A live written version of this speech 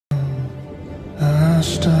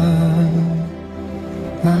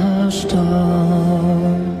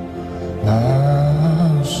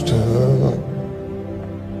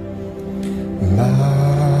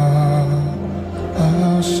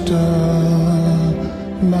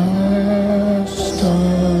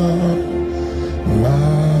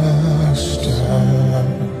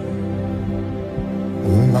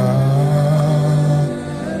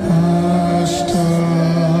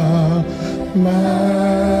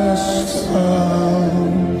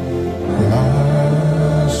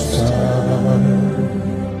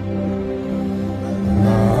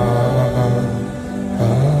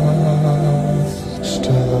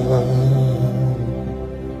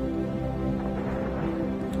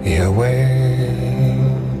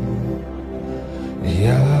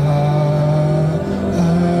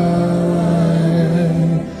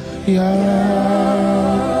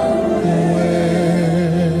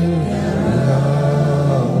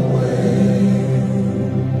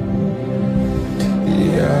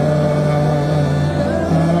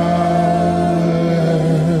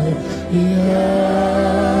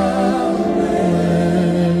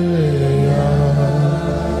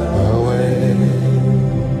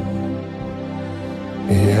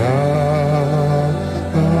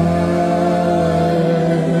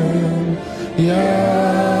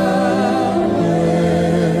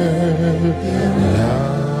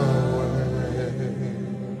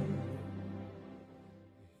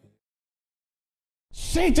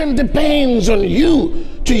Satan depends on you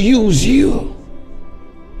to use you.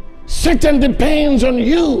 Satan depends on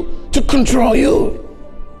you to control you.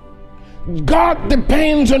 God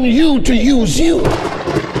depends on you to use you.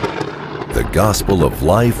 The gospel of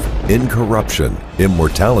life, incorruption,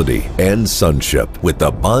 immortality, and sonship with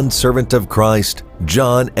the Bondservant of Christ,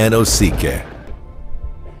 John Anosike.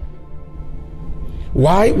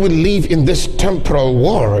 Why we live in this temporal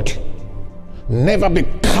world, never be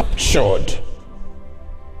captured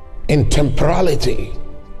in temporality,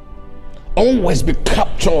 always be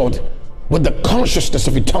captured with the consciousness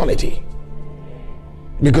of eternity,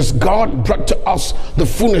 because God brought to us the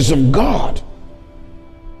fullness of God.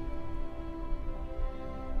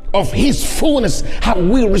 Of his fullness have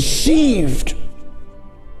we received.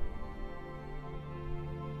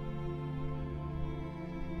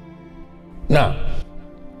 Now,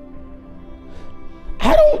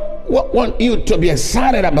 I don't want you to be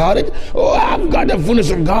excited about it. Oh, I've got the fullness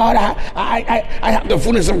of God. I have the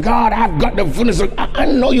fullness of God. I've got the fullness of I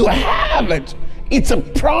know you have it. It's a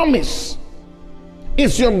promise.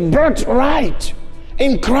 It's your birthright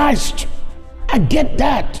in Christ. I get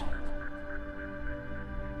that.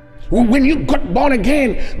 When you got born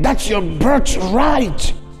again, that's your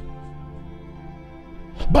birthright.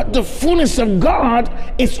 But the fullness of God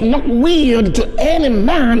is not willed to any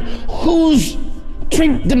man whose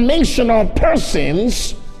three-dimensional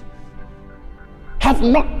persons have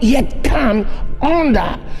not yet come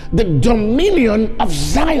under the dominion of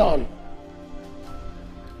Zion.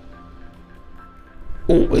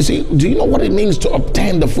 Oh, see, do you know what it means to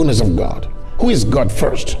obtain the fullness of God? Who is God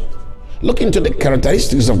first? Look into the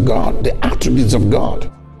characteristics of God, the attributes of God,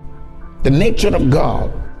 the nature of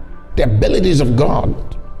God, the abilities of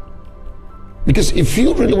God. Because if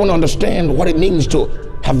you really want to understand what it means to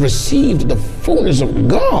have received the fullness of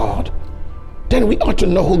God, then we ought to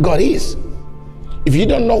know who God is. If you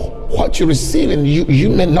don't know what you're receiving, you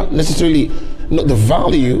may not necessarily know the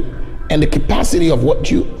value and the capacity of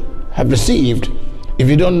what you have received if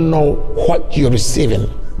you don't know what you're receiving.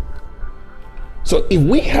 So if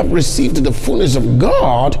we have received the fullness of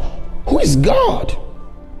God, who is God?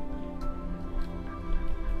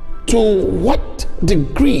 To what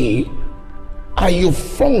degree are you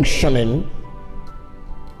functioning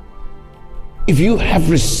if you have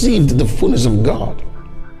received the fullness of God?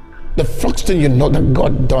 The first thing you know that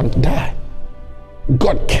God don't die.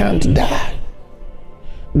 God can't die.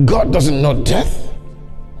 God doesn't know death.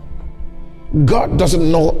 God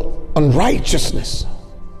doesn't know unrighteousness.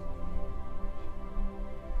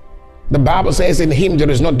 The Bible says in him there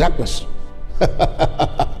is no darkness.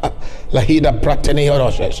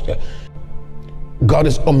 God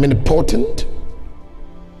is omnipotent.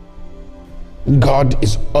 God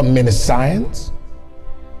is omniscient.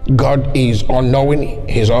 God is all-knowing.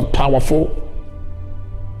 He's all-powerful.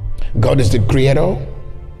 God is the creator.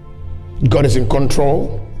 God is in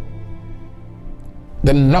control.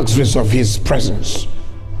 The nostrils of his presence,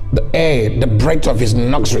 the air, the breath of his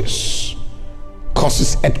nostrils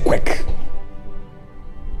causes earthquake.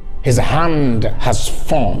 His hand has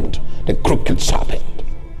formed the crooked serpent.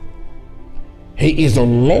 He is the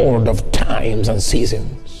Lord of times and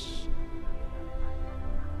seasons.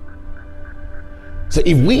 So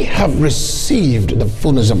if we have received the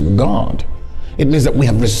fullness of God, it means that we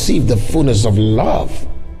have received the fullness of love.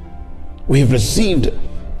 We have received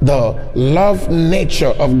the love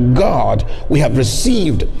nature of God. We have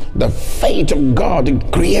received the fate of God, the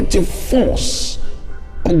creative force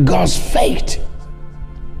of God's fate.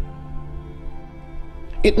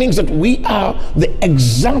 It means that we are the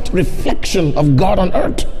exact reflection of God on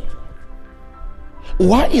earth.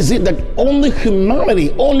 Why is it that only humanity,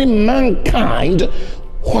 only mankind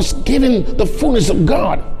was given the fullness of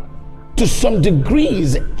God? To some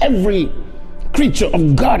degrees, every creature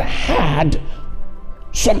of God had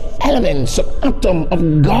some element, some atom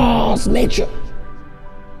of God's nature.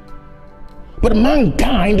 But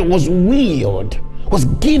mankind was willed, was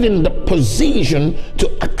given the position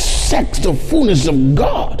to access the fullness of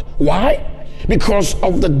God. Why? Because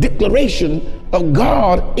of the declaration of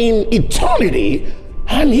God in eternity.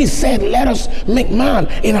 And he said, let us make man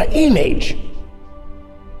in our image.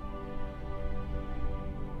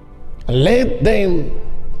 Let them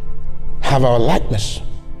have our likeness.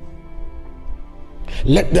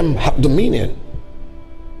 Let them have dominion.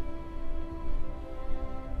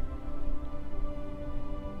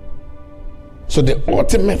 So the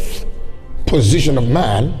ultimate position of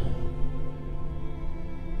man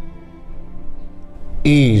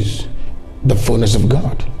is the fullness of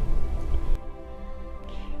God.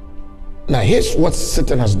 Now here's what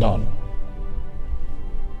Satan has done.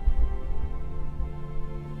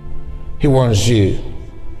 He wants you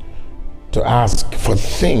to ask for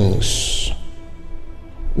things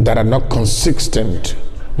that are not consistent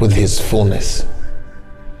with his fullness.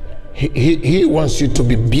 He wants you to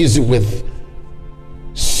be busy with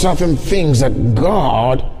certain things that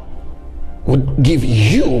God would give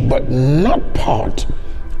you, but not part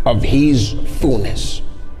of his fullness.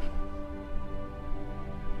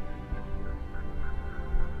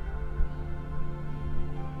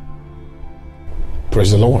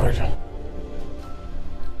 Praise the Lord.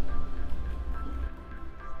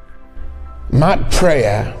 My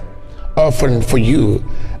prayer offering for you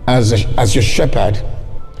as your shepherd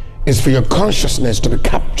is for your consciousness to be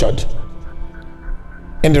captured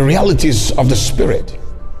in the realities of the Spirit,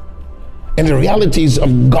 in the realities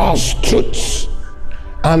of God's truths,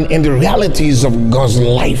 and in the realities of God's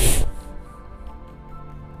life,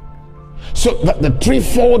 so that the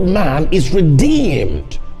threefold man is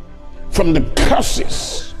redeemed from the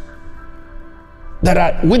curses that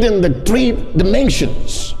are within the three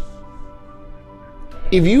dimensions.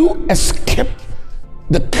 If you escape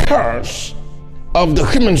the curse of the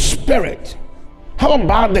human spirit, how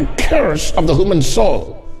about the curse of the human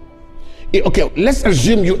soul? Okay, let's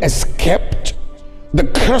assume you escaped the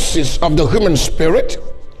curses of the human spirit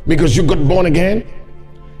because you got born again,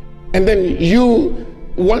 and then you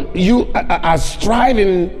are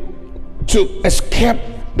striving to escape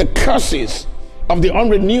the curses of the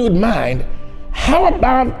unrenewed mind. How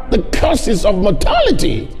about the curses of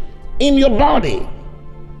mortality in your body?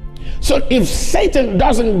 So if Satan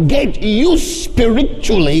doesn't get you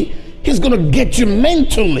spiritually, he's going to get you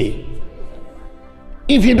mentally.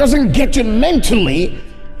 If he doesn't get you mentally,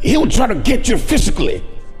 he will try to get you physically.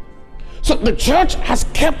 So the church has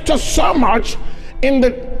kept us so much in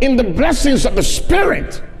the blessings of the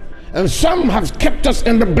Spirit, and some have kept us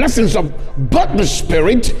in the blessings of both the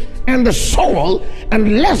Spirit and the soul,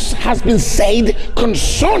 and less has been said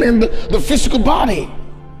concerning the physical body.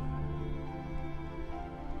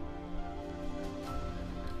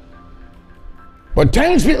 But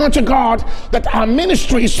thanks be unto God that our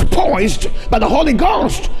ministry is poised by the Holy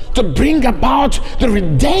Ghost to bring about the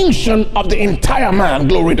redemption of the entire man.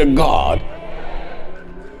 Glory to God.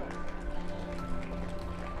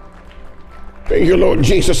 Thank you, Lord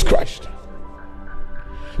Jesus Christ.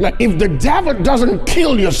 Now, if the devil doesn't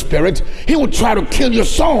kill your spirit, he will try to kill your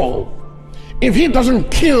soul. If he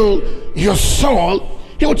doesn't kill your soul,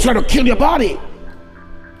 he will try to kill your body.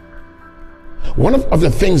 One of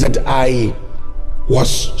the things that I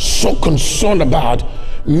was so concerned about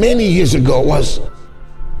many years ago was,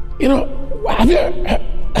 have you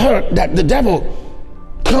heard that the devil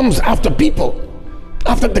comes after people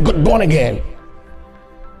after they got born again?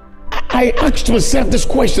 I asked myself this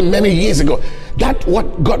question many years ago. That's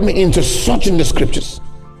what got me into searching the scriptures.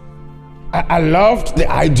 I loved the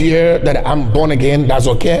idea that I'm born again. That's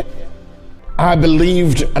okay. I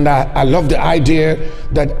believed, and I loved the idea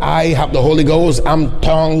that I have the Holy Ghost. I'm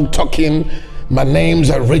tongue talking. My names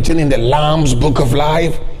are written in the Lamb's Book of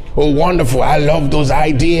Life. Oh, wonderful. I love those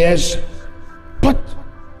ideas. But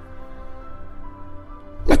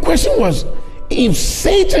my question was, if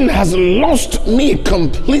Satan has lost me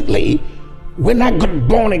completely, when I got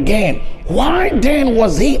born again, why then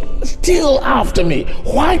was he still after me?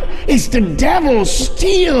 Why is the devil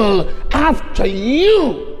still after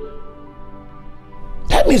you?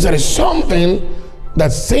 That means there is something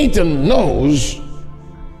that Satan knows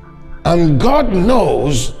and God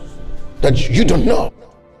knows that you don't know.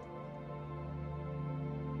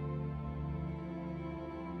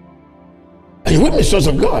 Are you with me, sons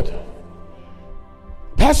of God?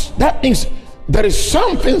 That means there is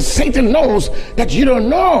something Satan knows that you don't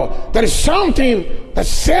know. There is something that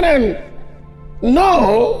Satan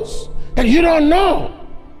knows that you don't know.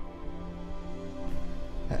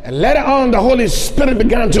 And later on, the Holy Spirit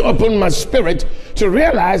began to open my spirit to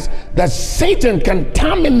realize that Satan can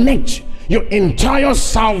terminate your entire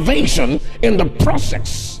salvation in the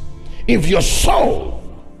process if your soul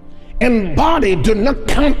and body do not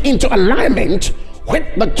come into alignment with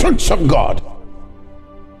the truths of God.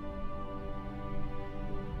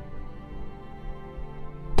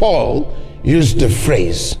 Paul used the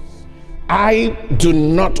phrase, I do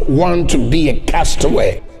not want to be a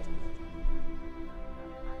castaway.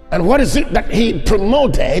 And what is it that he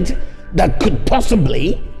promoted that could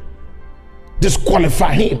possibly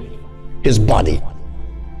disqualify him? His body.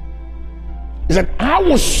 He said, I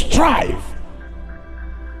will strive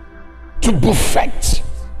to perfect,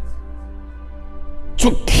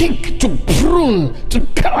 to kick, to prune, to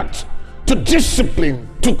cut, to discipline,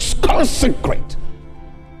 to consecrate,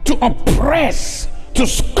 to oppress, to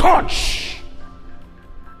scourge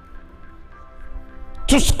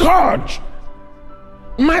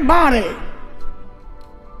my body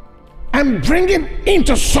and bring it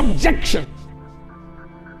into subjection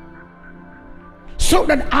so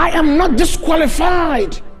that I am not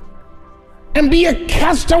disqualified and be a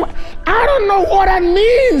castaway. I don't know what that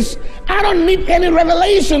means. I don't need any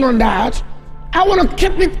revelation on that. I want to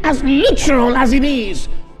keep it as literal as it is.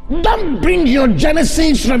 Don't bring your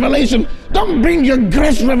Genesis revelation. Don't bring your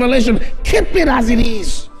grace revelation. Keep it as it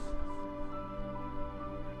is.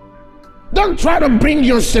 Don't try to bring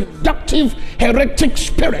your seductive, heretic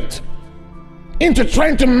spirit into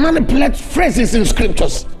trying to manipulate phrases in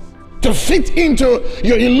scriptures to fit into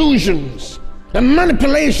your illusions, the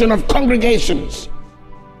manipulation of congregations.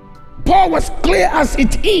 Paul was clear as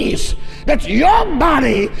it is that your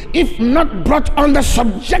body, if not brought under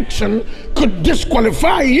subjection, could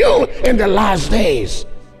disqualify you in the last days.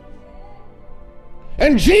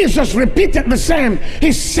 And Jesus repeated the same.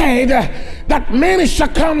 He said that many shall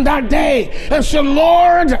come that day and say,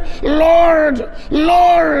 Lord, Lord,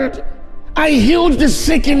 Lord, I healed the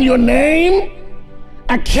sick in your name.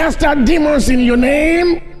 I cast out demons in your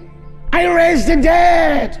name. I raised the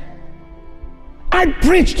dead. I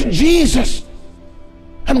preached Jesus.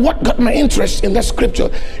 And what got my interest in that scripture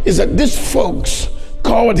is that these folks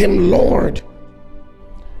called him Lord.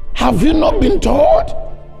 Have you not been taught?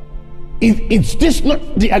 Is this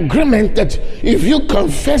not the agreement that if you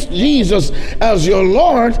confess Jesus as your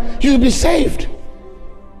Lord, you'll be saved?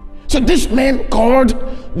 So this man called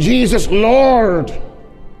Jesus Lord.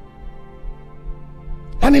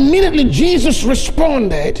 And immediately Jesus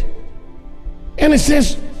responded and he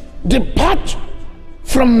says, depart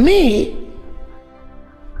from me,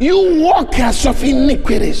 you workers of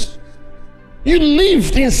iniquities. You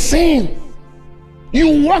lived in sin.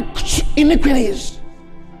 You worked iniquities.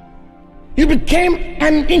 You became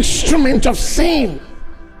an instrument of sin.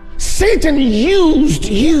 Satan used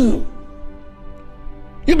you.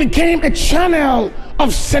 You became a channel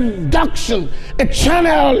of seduction, a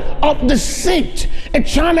channel of deceit, a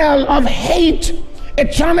channel of hate, a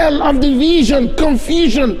channel of division,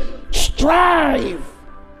 confusion, strife.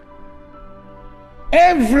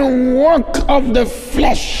 Every work of the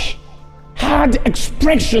flesh had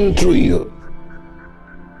expression through you.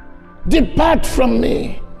 Depart from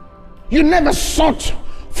me. You never sought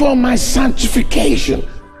for my sanctification.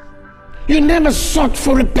 You never sought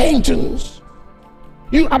for repentance.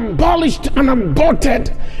 You abolished and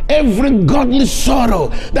aborted every godly sorrow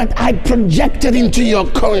that I projected into your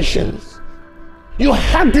conscience. You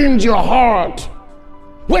hardened your heart.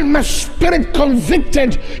 When my spirit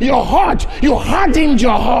convicted your heart, you hardened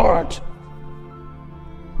your heart.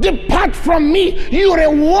 Depart from me, you are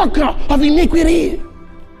a worker of iniquity.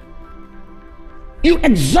 You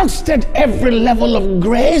exhausted every level of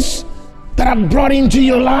grace that I brought into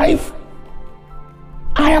your life.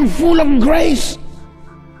 I am full of grace.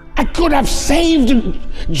 I could have saved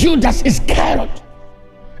Judas Iscariot.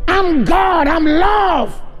 I'm God, I'm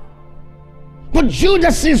love. But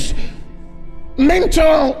Judas's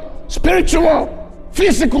mental, spiritual,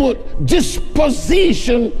 physical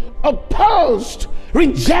disposition opposed,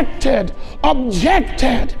 rejected,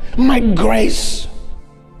 objected my grace.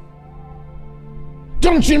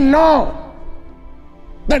 Don't you know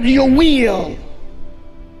that your will,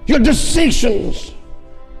 your decisions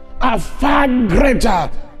are far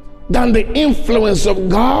greater than the influence of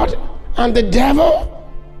God and the devil?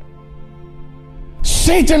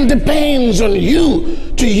 Satan depends on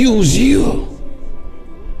you to use you.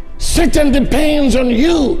 Satan depends on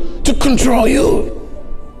you to control you.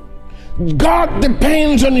 God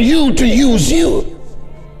depends on you to use you.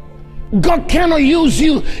 God cannot use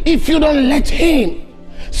you if you don't let him.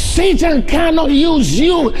 Satan cannot use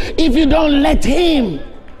you if you don't let him.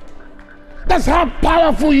 That's how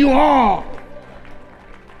powerful you are.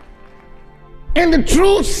 And the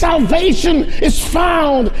true salvation is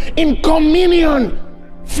found in communion,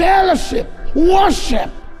 fellowship, worship.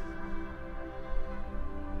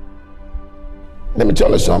 Let me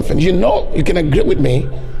tell you something. You know, you can agree with me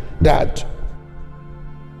that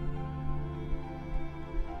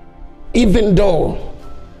even though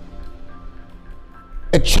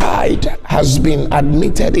a child has been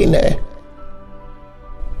admitted in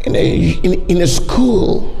a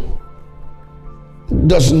school,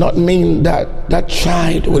 does not mean that that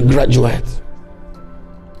child will graduate.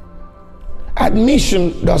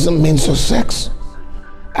 Admission doesn't mean success.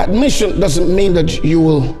 Admission doesn't mean that you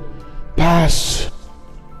will pass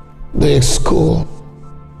the school.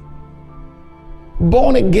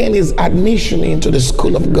 Born again is admission into the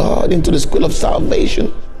school of God, into the school of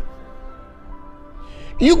salvation.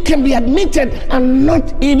 You can be admitted and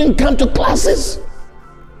not even come to classes.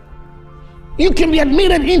 You can be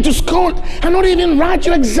admitted into school and not even write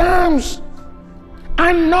your exams.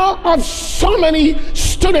 I know of so many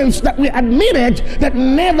students that we admitted that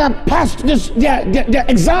never passed their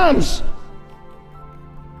exams.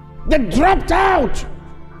 They dropped out.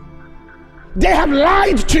 They have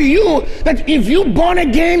lied to you that if you're born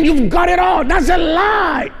again, you've got it all. That's a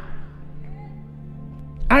lie.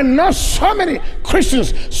 I know so many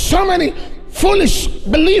Christians, so many foolish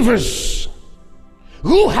believers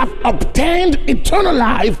who have obtained eternal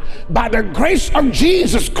life by the grace of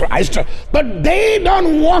Jesus Christ, but they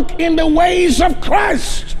don't walk in the ways of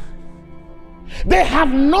Christ. They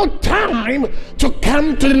have no time to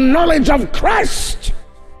come to the knowledge of Christ.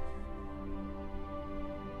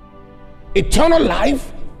 Eternal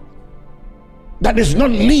life that is not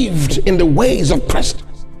lived in the ways of Christ,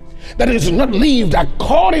 that is not lived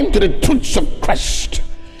according to the truths of Christ,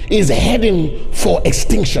 is heading for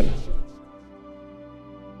extinction.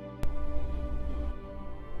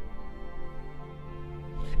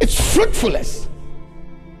 It's fruitfulness.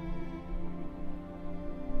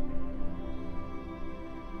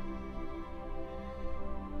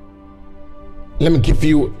 Let me give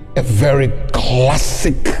you a very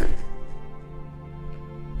classified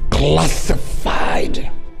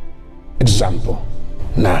example.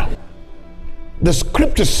 Now, the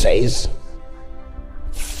scripture says,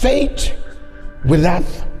 faith without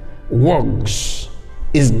works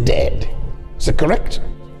is dead. Is that correct?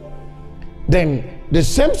 Then the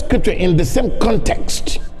same scripture in the same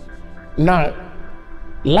context now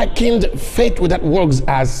likened faith without works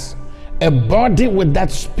as a body without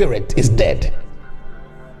spirit is dead.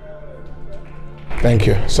 Thank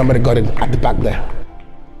you. Somebody got it at the back there.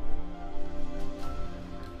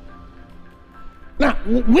 Now,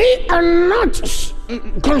 we are not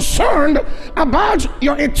concerned about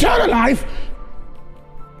your eternal life.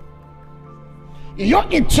 Your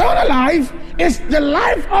eternal life is the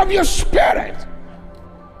life of your spirit.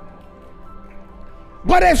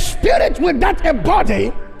 But a spirit without a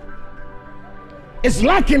body is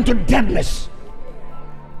likened to deadness.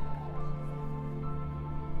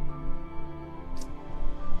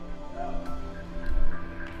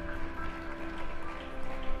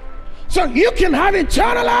 So you can have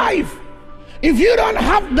eternal life if you don't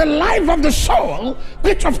have the life of the soul,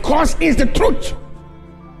 which of course is the truth.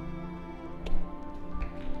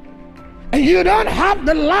 And you don't have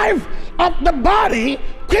the life of the body,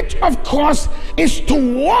 which of course is to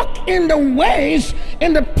walk in the ways,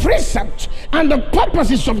 in the precepts and the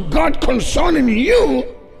purposes of God concerning you.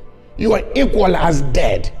 You are equal as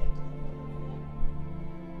dead.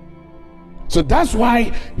 So that's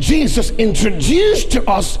why Jesus introduced to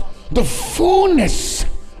us the fullness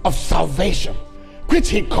of salvation, which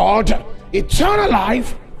he called eternal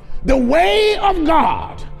life, the way of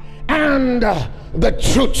God, and the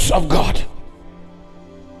truths of God.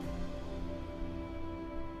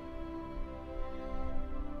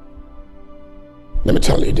 Let me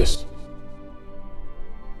tell you this.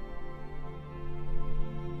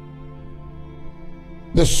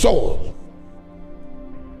 The soul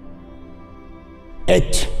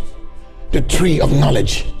ate the tree of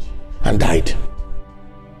knowledge and died.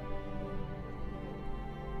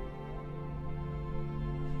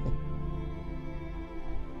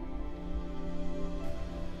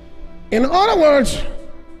 In other words,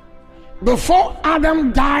 before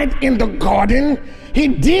Adam died in the garden, he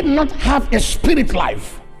did not have a spirit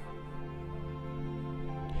life.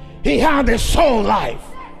 He had a soul life.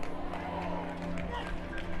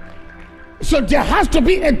 So there has to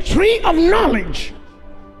be a tree of knowledge.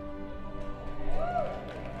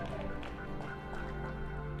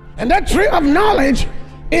 And that tree of knowledge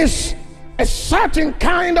is a certain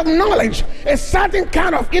kind of knowledge, a certain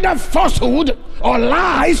kind of either falsehood or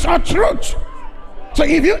lies or truth. So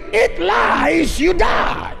if you eat lies, you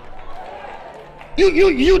die.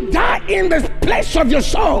 You die in the place of your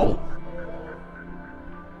soul.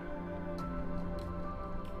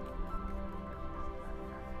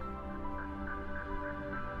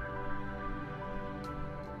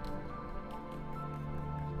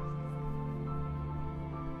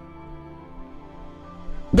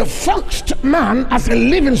 The first man as a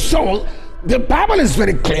living soul, the Bible is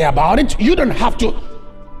very clear about it. You don't have to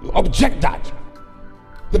object that.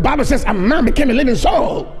 The Bible says a man became a living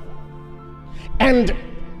soul. And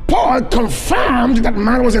Paul confirmed that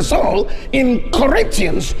man was a soul in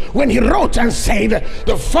Corinthians when he wrote and said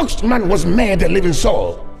the first man was made a living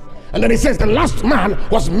soul. And then he says the last man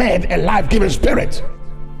was made a life-giving spirit.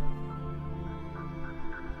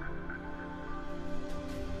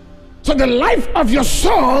 So the life of your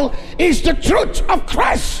soul is the truth of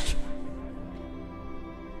Christ.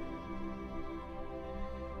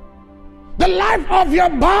 The life of your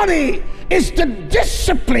body is the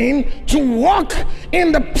discipline to walk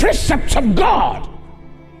in the precepts of God.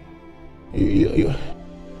 Let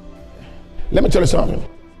me tell you something.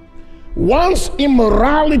 Once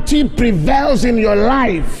immorality prevails in your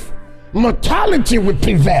life, mortality will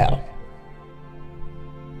prevail.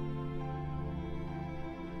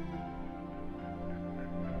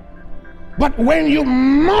 But when you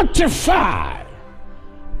mortify,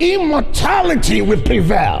 immortality will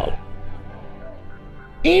prevail.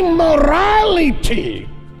 Immorality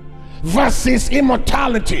versus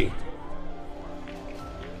immortality.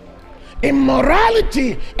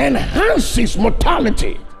 Immorality enhances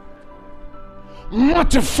mortality.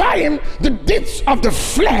 Mortifying the deeds of the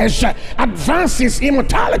flesh advances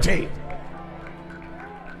immortality.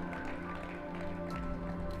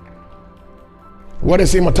 What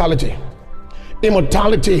is immortality?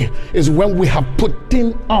 Immortality is when we have put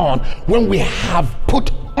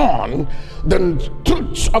on the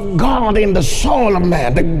truths of God in the soul of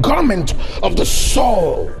man, the garment of the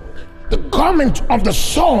soul. The garment of the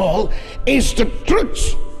soul is the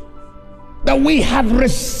truth that we have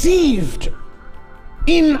received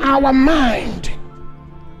in our mind,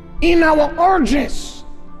 in our urges,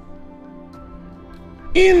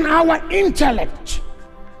 in our intellect,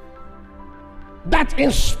 that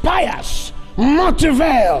inspires,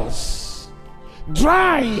 motivates,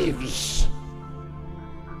 drives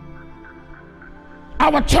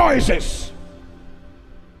our choices.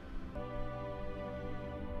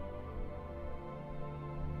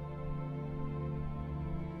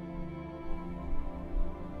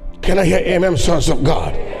 Can I hear amen, sons of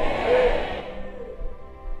God?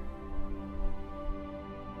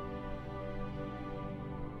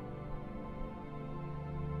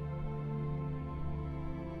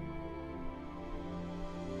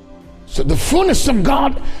 So the fullness of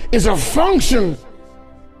God is a function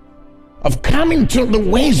of coming to the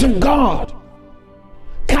ways of God,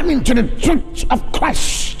 coming to the truth of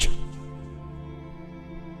Christ,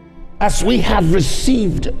 as we have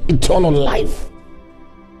received eternal life.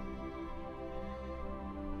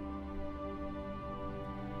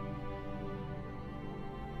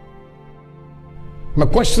 My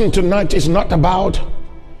question tonight is not about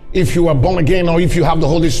if you are born again, or if you have the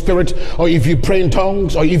Holy Spirit, or if you pray in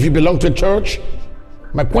tongues, or if you belong to a church.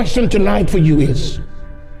 My question tonight for you is,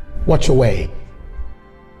 what's your way?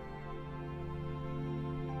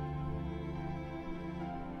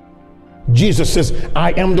 Jesus says,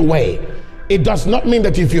 I am the way. It does not mean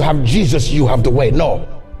that if you have Jesus, you have the way. No.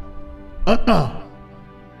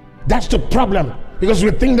 That's the problem. Because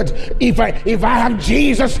we think that if I have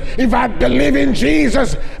Jesus, if I believe in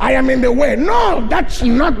Jesus, I am in the way. No, that's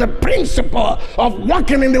not the principle of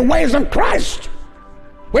walking in the ways of Christ.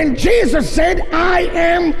 When Jesus said, I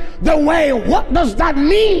am the way, what does that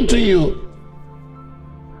mean to you?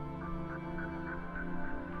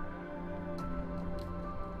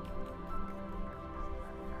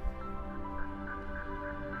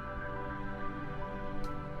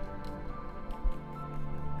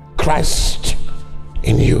 Christ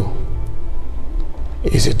in you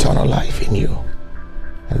is eternal life in you,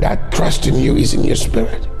 and that trust in you is in your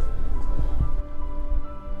spirit.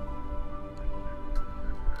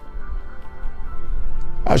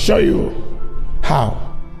 I'll show you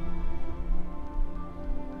how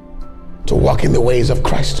to walk in the ways of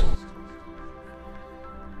Christ.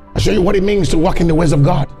 I'll show you what it means to walk in the ways of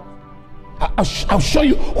God. I'll show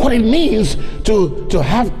you what it means to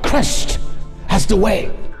have Christ as the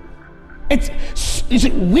way. You see,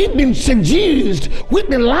 we've been seduced, we've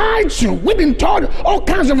been lied to, we've been taught all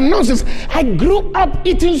kinds of nonsense. I grew up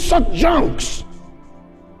eating such junks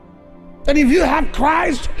that if you have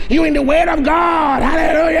Christ, you're in the way of God.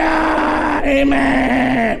 Hallelujah.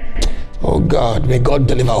 Amen. Oh God, may God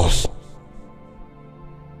deliver us.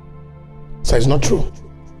 So it's not true.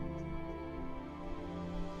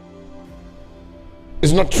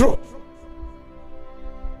 It's not true.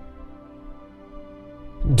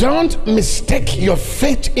 Don't mistake your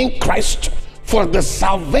faith in Christ for the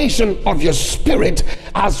salvation of your spirit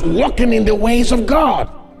as walking in the ways of God.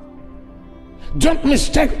 Don't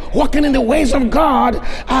mistake walking in the ways of God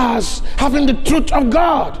as having the truth of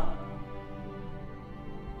God.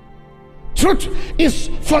 Truth is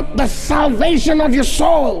for the salvation of your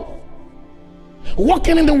soul.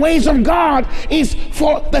 Walking in the ways of God is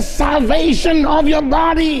for the salvation of your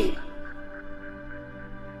body.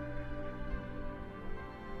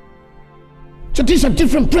 So these are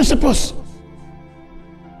different principles.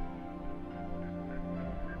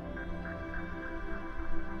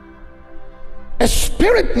 A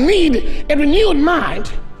spirit needs a renewed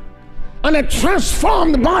mind and a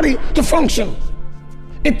transformed body to function.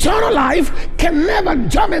 Eternal life can never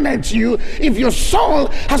dominate you if your soul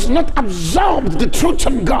has not absorbed the truth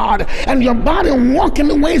of God and your body walk in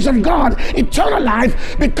the ways of God. Eternal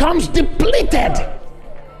life becomes depleted.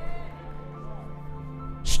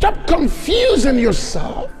 Stop confusing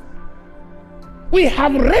yourself. We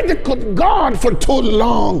have ridiculed God for too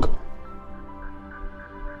long.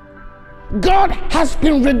 God has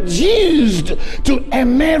been reduced to a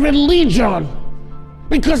mere religion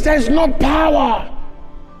because there's no power,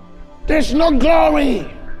 there's no glory.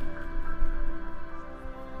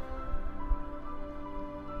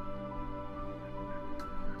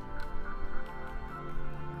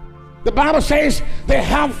 The Bible says they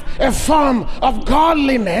have a form of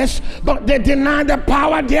godliness, but they deny the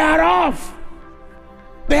power thereof.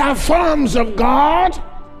 They have forms of God,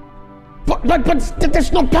 but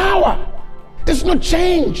there's no power. There's no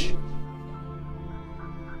change.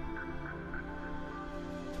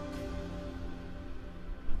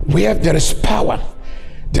 Where there is power,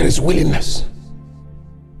 there is willingness.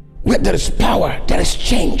 Where there is power, there is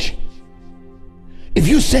change. If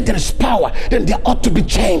you say there is power, then there ought to be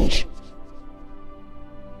change.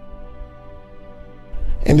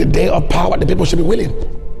 In the day of power, the people should be willing.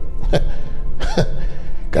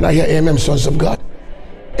 Can I hear amen, sons of God?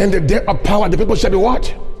 In the day of power, the people shall be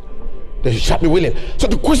what? They shall be willing. So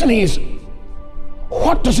the question is,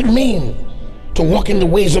 what does it mean to walk in the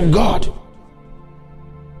ways of God?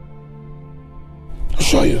 I'll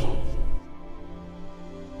show you.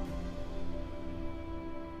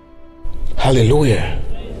 Hallelujah.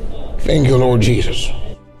 Thank you, Lord Jesus.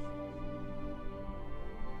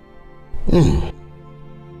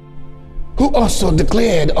 Who also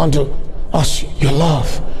declared unto us your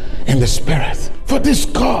love in the Spirit. For this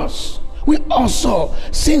cause, we also,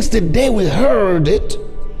 since the day we heard it,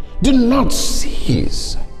 do not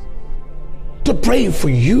cease to pray for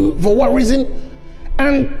you. For what reason?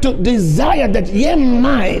 And to desire that ye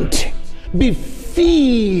might be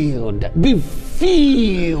filled, that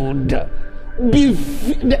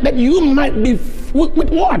you might be with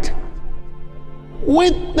what?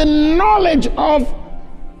 With the knowledge of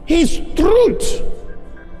His truth.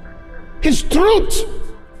 His truth.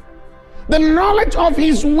 The knowledge of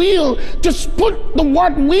His will. Just put the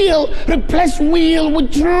word will, replace will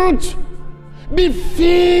with truth. Be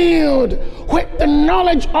filled with the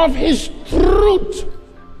knowledge of His truth.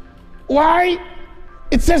 Why?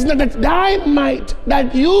 It says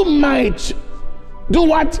that you might do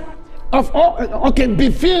what?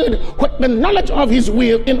 Be filled with the knowledge of His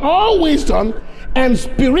will in all wisdom and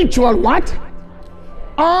spiritual what?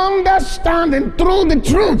 Understanding through the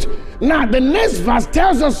truth. Now the next verse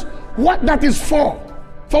tells us what that is for.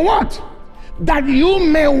 For what? That you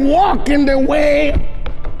may walk in the way.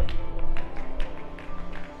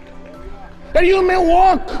 That you may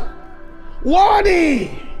walk worthy.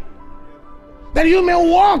 That you may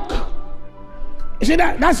walk. You see,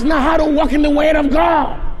 that's not how to walk in the way of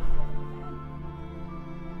God.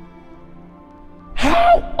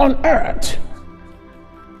 How on earth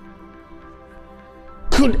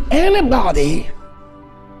could anybody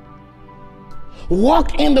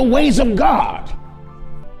walk in the ways of God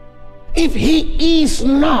if he is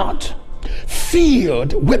not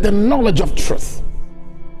filled with the knowledge of truth?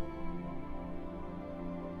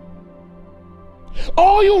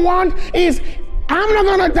 All you want is I'm not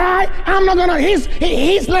gonna die. I'm not gonna,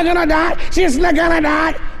 he's not gonna die. She's not gonna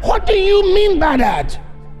die. What do you mean by that?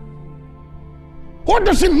 What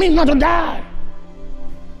does it mean not to die?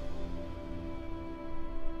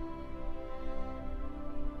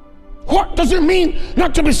 What does it mean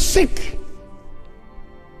not to be sick?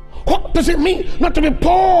 What does it mean not to be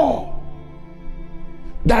poor?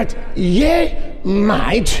 That ye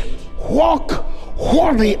might walk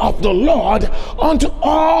worthy of the Lord unto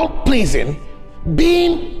all pleasing,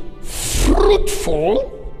 being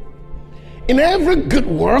fruitful in every good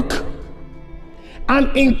work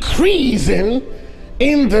and increasing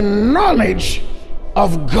in the knowledge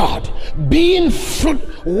of God. Being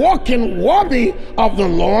walking worthy of the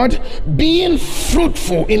Lord, being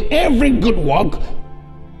fruitful in every good work.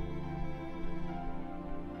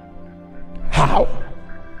 How?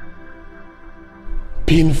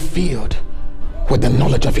 Being filled with the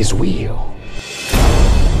knowledge of his will.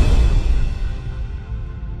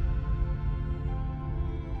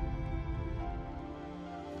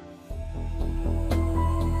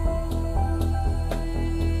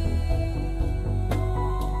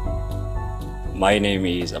 My name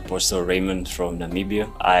is Apostle Raymond from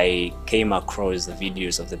Namibia. I came across the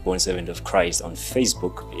videos of the Bondservant of Christ on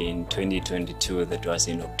Facebook in 2022, that was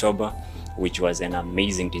in October, which was an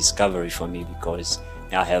amazing discovery for me because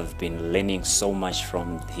I have been learning so much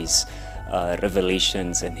from his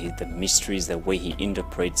revelations and the mysteries, the way he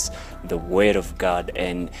interprets the Word of God.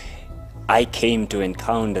 And I came to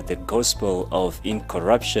encounter the gospel of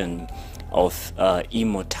incorruption, of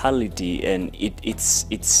immortality, and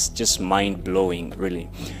it's just mind-blowing, really.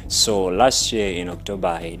 So last year in October,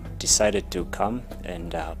 I decided to come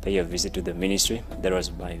and pay a visit to the ministry. That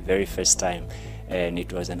was my very first time, and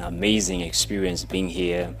it was an amazing experience being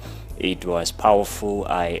here. It was powerful.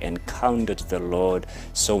 I encountered the Lord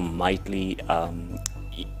so mightily,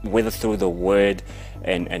 whether through the word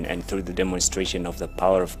and through the demonstration of the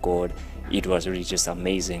power of God. It was really just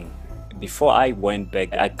amazing. Before I went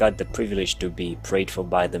back, I got the privilege to be prayed for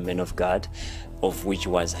by the men of God, of which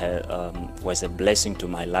was a blessing to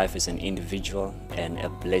my life as an individual and a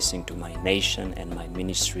blessing to my nation and my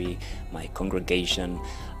ministry, my congregation.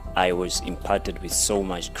 I was imparted with so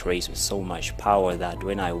much grace, with so much power, that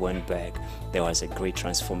when I went back, there was a great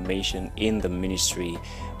transformation in the ministry.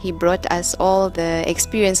 He brought us all the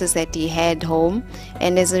experiences that he had home,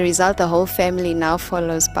 and as a result, the whole family now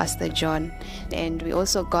follows Pastor John. And we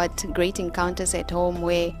also got great encounters at home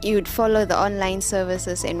where you would follow the online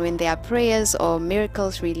services, and when there are prayers or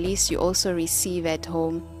miracles released, you also receive at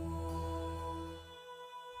home.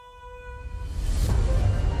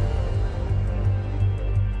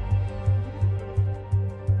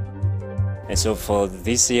 And so for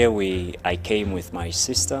this year, I came with my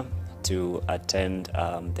sister to attend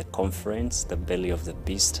the conference, The Belly of the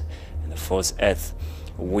Beast and the False Earth,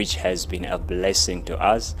 which has been a blessing to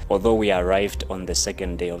us. Although we arrived on the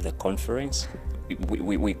second day of the conference,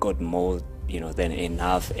 we got more than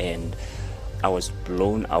enough, and I was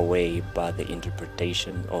blown away by the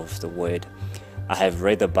interpretation of the word. I have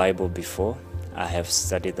read the Bible before, I have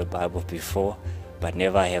studied the Bible before, but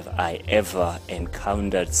never have I ever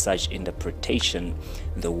encountered such interpretation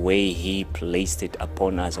the way he placed it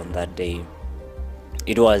upon us on that day.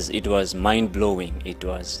 It was mind-blowing. It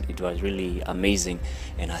was really amazing,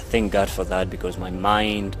 and I thank God for that, because my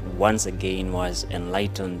mind once again was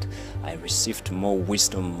enlightened. I received more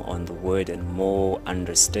wisdom on the word and more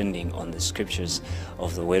understanding on the scriptures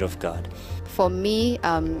of the word of God. For me,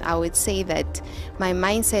 I would say that my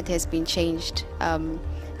mindset has been changed.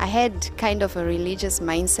 I had kind of a religious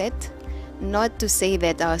mindset, not to say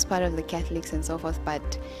that I was part of the Catholics and so forth,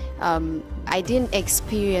 but I didn't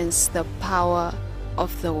experience the power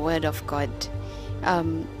of the Word of God.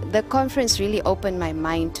 The conference really opened my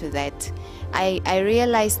mind to that. I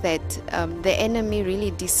realized that the enemy really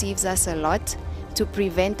deceives us a lot to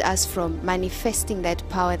prevent us from manifesting that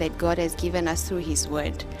power that God has given us through His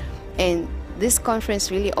Word. And this conference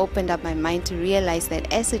really opened up my mind to realize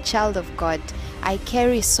that as a child of God, I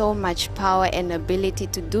carry so much power and ability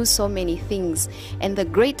to do so many things. And the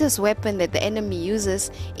greatest weapon that the enemy uses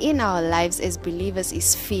in our lives as believers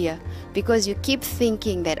is fear. Because you keep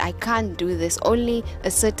thinking that I can't do this, only a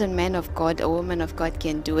certain man of God, a woman of God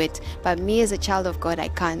can do it. But me as a child of God, I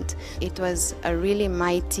can't. It was a really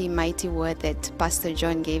mighty, mighty word that Pastor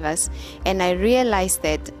John gave us. And I realized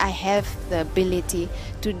that I have the ability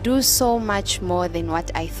to do so much more than what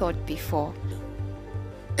I thought before.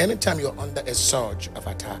 Anytime you're under a surge of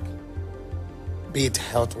attack, be it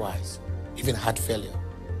health-wise, even heart failure,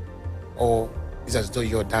 or it's as though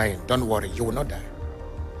you're dying, don't worry, you will not die.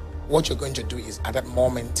 What you're going to do is, at that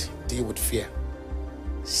moment, deal with fear.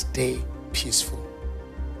 Stay peaceful.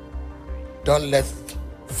 Don't let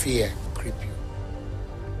fear creep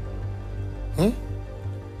you.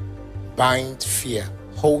 Bind fear.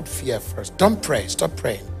 Hold fear first. Don't pray. Stop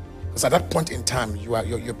praying. Because at that point in time,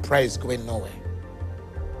 your prayer is going nowhere.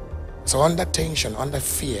 So under tension, under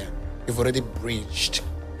fear, you've already breached.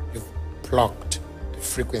 You've blocked the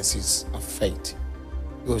frequencies of faith.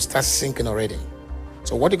 You will start sinking already.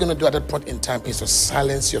 So what you're going to do at that point in time is to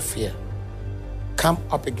silence your fear. Come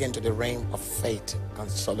up again to the realm of faith and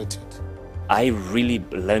solitude. I really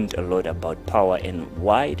learned a lot about power and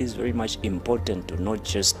why it is very much important to not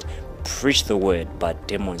just preach the word, but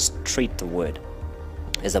demonstrate the word.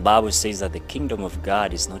 As the Bible says that the kingdom of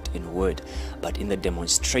God is not in word, but in the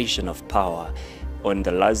demonstration of power. On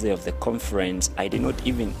the last day of the conference, I did not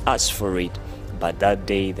even ask for it, but that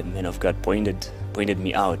day the man of God pointed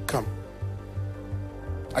me out. Come.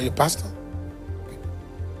 Are you pastor?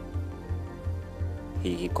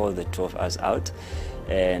 He called the 2 of us out,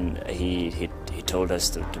 and he told us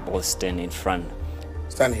to both stand in front.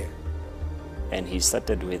 Stand here. And he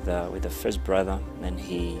started with the first brother, and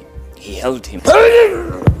he held him.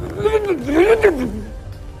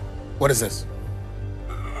 What is this?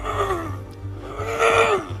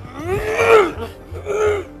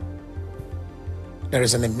 There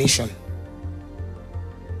is an emission.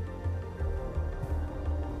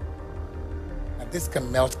 And this can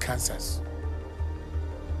melt cancers.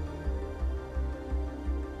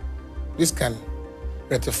 This can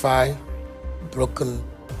rectify broken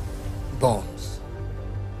bones.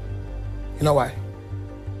 You know why?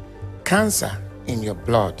 Cancer in your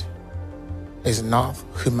blood is not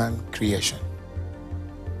human creation.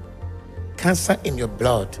 Cancer in your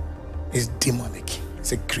blood is demonic.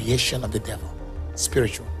 It's a creation of the devil,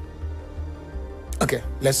 spiritual. Okay,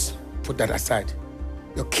 let's put that aside.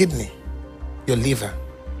 Your kidney, your liver,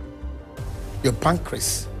 your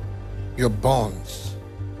pancreas, your bones,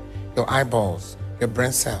 your eyeballs, your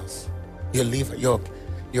brain cells, your liver, your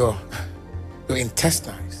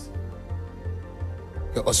intestines,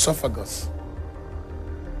 your esophagus,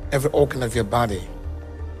 every organ of your body,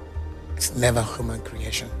 it's never human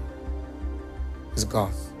creation. It's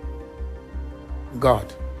God's.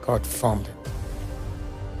 God formed it.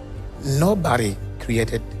 Nobody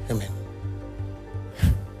created human.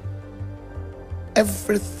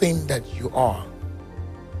 Everything that you are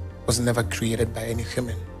was never created by any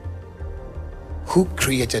human. Who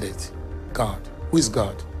created it? God. Who is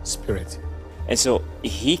God? Spirit. And so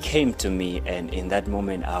he came to me, and in that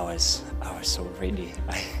moment I was so ready.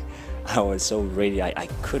 I was so ready. I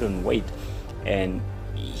couldn't wait. And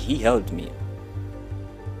he held me.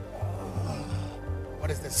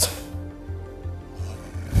 What is this?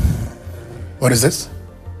 What is this?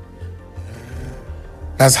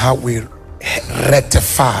 That's how we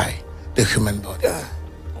rectify the human body.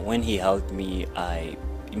 When he held me,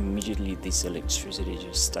 immediately this electricity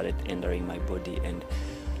just started entering my body, and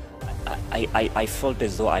I felt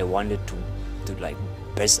as though I wanted to like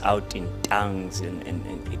burst out in tongues,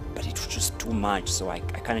 but it was just too much. So I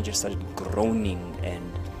kind of just started groaning,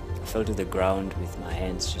 and I fell to the ground with my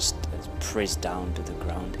hands just pressed down to the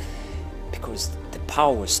ground because the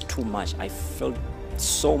power was too much. I felt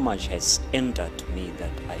so much has entered me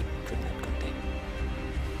that I could not contain.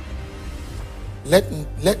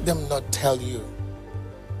 Let them not tell you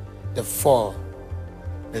the fall,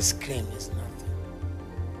 the scream is nothing.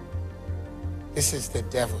 This is the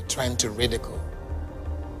devil trying to ridicule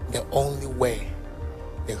the only way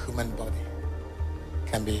the human body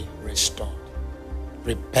can be restored,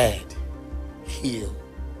 repaired, healed,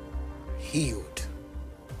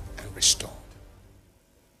 and restored.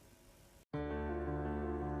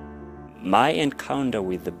 My encounter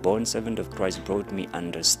with the Bondservant of Christ brought me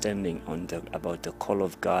understanding about the call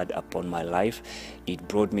of God upon my life. It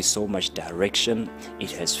brought me so much direction.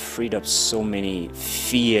 It has freed up so many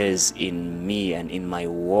fears in me and in my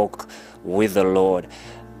walk with the Lord.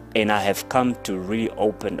 And I have come to really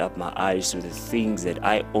open up my eyes to the things that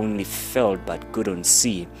I only felt but couldn't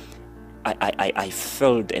see. I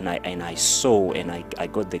felt and I saw, and I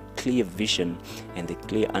got the clear vision and the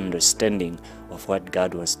clear understanding of what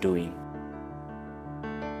God was doing.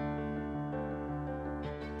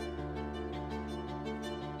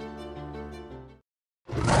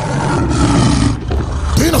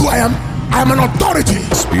 Do you know who I am? I am an authority.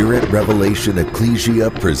 Spirit Revelation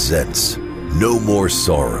Ecclesia presents No More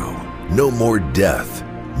Sorrow, No More Death,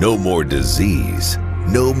 No More Disease,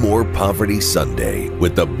 No More Poverty Sunday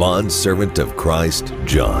with the Bondservant of Christ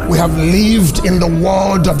John. We have lived in the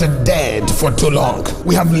world of the dead for too long.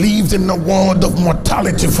 We have lived in the world of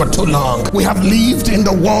mortality for too long. We have lived in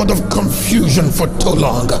the world of confusion for too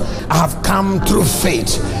long. I have come through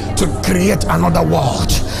faith to create another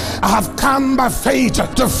world. I have come by faith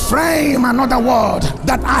to frame another world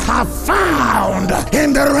that I have found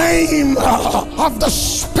in the realm of the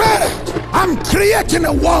Spirit. I'm creating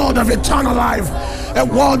a world of eternal life, a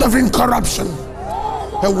world of incorruption,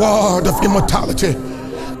 a world of immortality.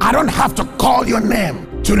 I don't have to call your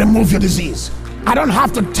name to remove your disease. I don't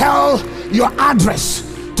have to tell your address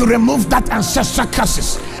to remove that ancestral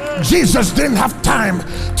curses. Jesus didn't have time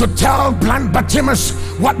to tell blind Bartimaeus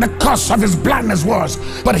what the cause of his blindness was,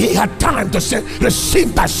 but he had time to say,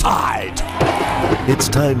 receive thy sight. It's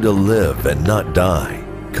time to live and not die.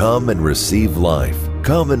 Come and receive life.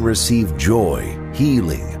 Come and receive joy,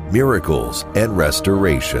 healing, miracles, and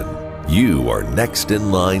restoration. You are next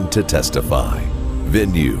in line to testify.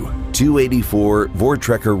 Venue 284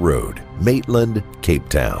 Voortrekker Road, Maitland, Cape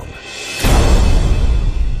Town.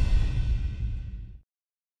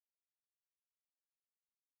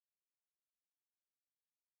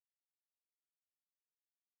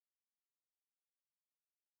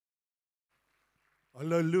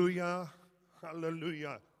 Hallelujah,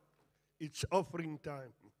 hallelujah. It's offering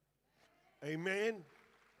time. Amen.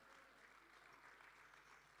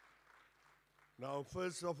 Now,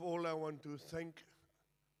 first of all, I want to thank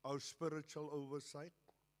our spiritual oversight,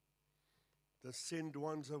 the sent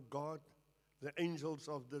ones of God, the angels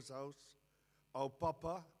of this house, our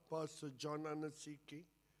Papa, Pastor John Anosike,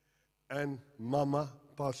 and Mama,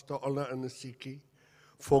 Pastor Anosike,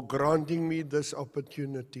 for granting me this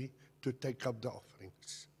opportunity to take up the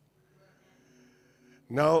offerings.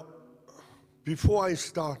 Now, before I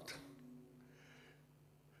start,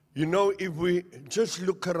 you know, if we just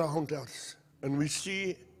look around us and we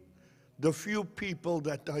see the few people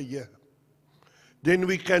that are here, then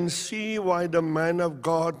we can see why the man of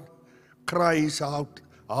God cries out,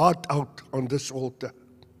 heart out on this altar.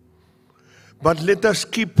 But let us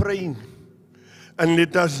keep praying, and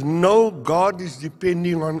let us know God is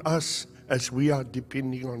depending on us as we are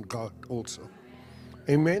depending on God also.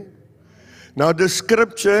 Amen. Now the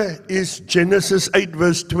scripture is Genesis 8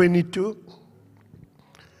 verse 22.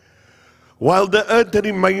 While the earth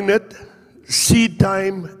remaineth, seed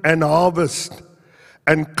time and harvest,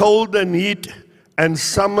 and cold and heat, and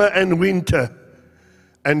summer and winter,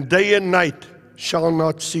 and day and night shall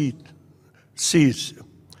not cease.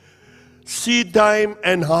 Seed time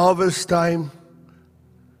and harvest time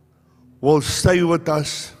will stay with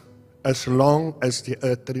us as long as the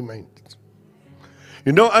earth remains.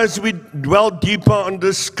 You know, as we dwell deeper on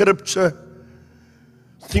this scripture,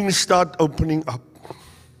 things start opening up.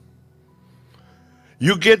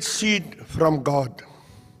 You get seed from God.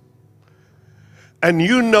 And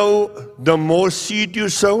you know, the more seed you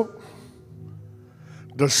sow,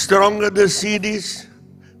 the stronger the seed is,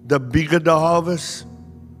 the bigger the harvest,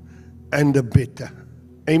 and the better.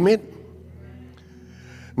 Amen?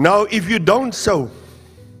 Now, if you don't sow,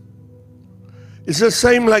 it's the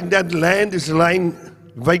same like that land is lying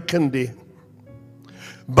vacant there.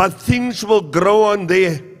 But things will grow on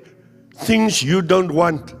there. Things you don't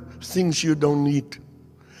want, things you don't need.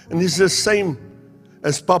 And it's the same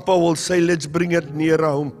as Papa will say, let's bring it nearer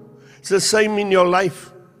home. It's the same in your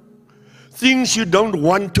life. Things you don't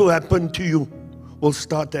want to happen to you will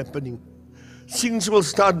start happening. Things will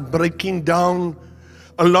start breaking down.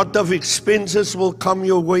 A lot of expenses will come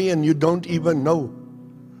your way and you don't even know.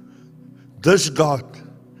 This God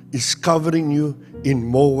is covering you in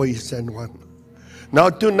more ways than one. Now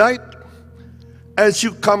tonight, as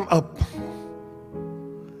you come up,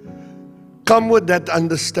 come with that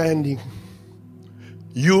understanding.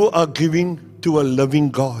 You are giving to a living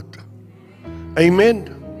God.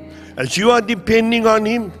 Amen. As you are depending on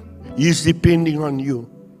Him, He is depending on you.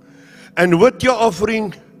 And with your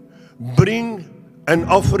offering, bring an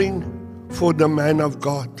offering for the man of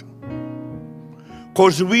God.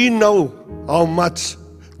 Because we know how much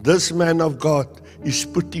this man of God is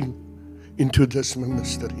putting into this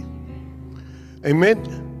ministry.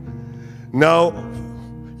 Amen. Now,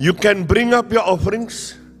 you can bring up your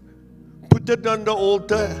offerings, put it on the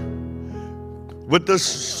altar with a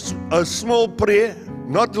small prayer,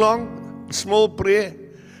 not long, small prayer,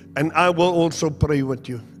 and I will also pray with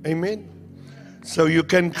you. Amen. So you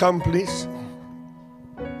can come, please.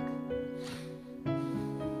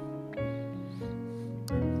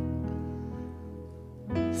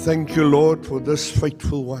 Thank you, Lord, for this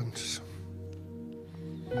faithful ones.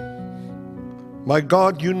 My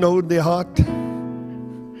God, you know their heart.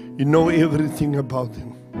 You know everything about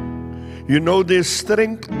them. You know their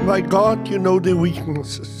strength, my God. You know their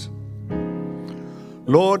weaknesses.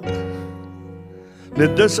 Lord,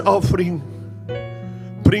 let this offering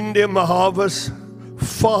bring them a harvest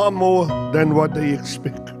far more than what they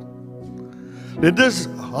expect. Let this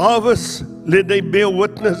harvest, let they bear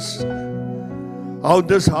witness how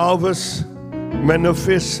this harvest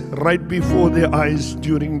manifests right before their eyes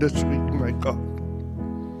during this week, my God.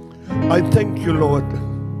 I thank you, Lord.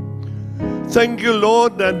 Thank you,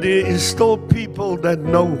 Lord, that there is still people that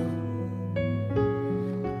know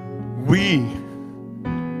we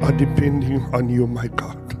are depending on you, my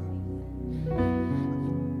God.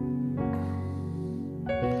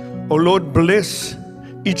 Oh Lord, bless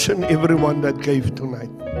each and every one that gave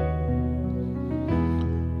tonight.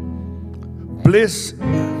 Bless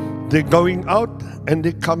their going out and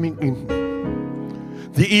their coming in.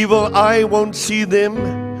 The evil eye won't see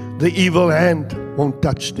them, the evil hand won't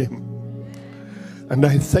touch them. And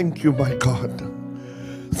I thank you, my God.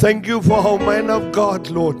 Thank you for our man of God,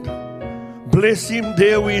 Lord. Bless him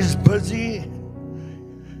there where he's busy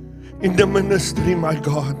in the ministry, my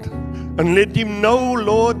God. And let him know,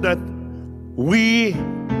 Lord, that we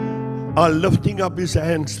are lifting up his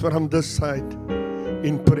hands from this side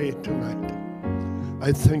in prayer tonight.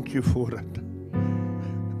 I thank you for it.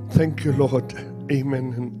 Thank you, Lord.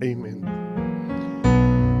 Amen and amen.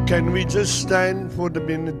 Can we just stand for the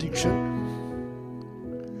benediction?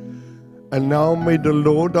 And now may the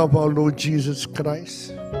Lord of our Lord Jesus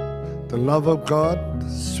Christ, the love of God, the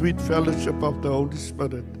sweet fellowship of the Holy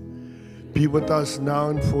Spirit be with us now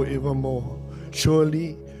and forevermore.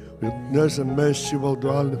 Surely goodness and mercy will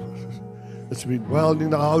dwell with us as we dwell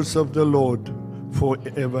in the house of the Lord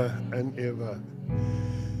forever and ever.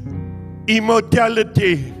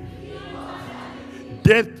 Immortality,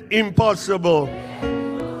 death impossible,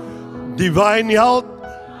 divine health,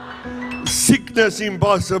 sickness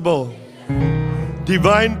impossible,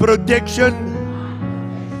 divine protection,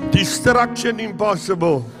 destruction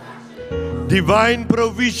impossible, divine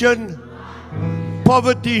provision,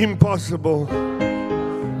 poverty impossible,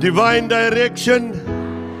 divine direction,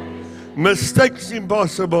 mistakes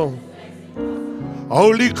impossible,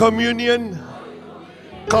 Holy Communion,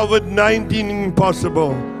 COVID-19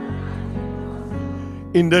 impossible.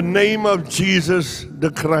 In the name of Jesus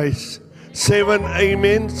the Christ. 7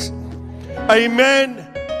 amens. Amen,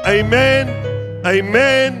 amen,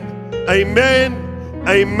 amen, amen,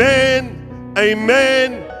 amen,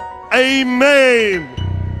 amen, amen.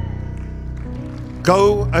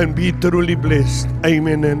 Go and be truly blessed.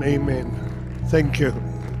 Amen and amen. Thank you.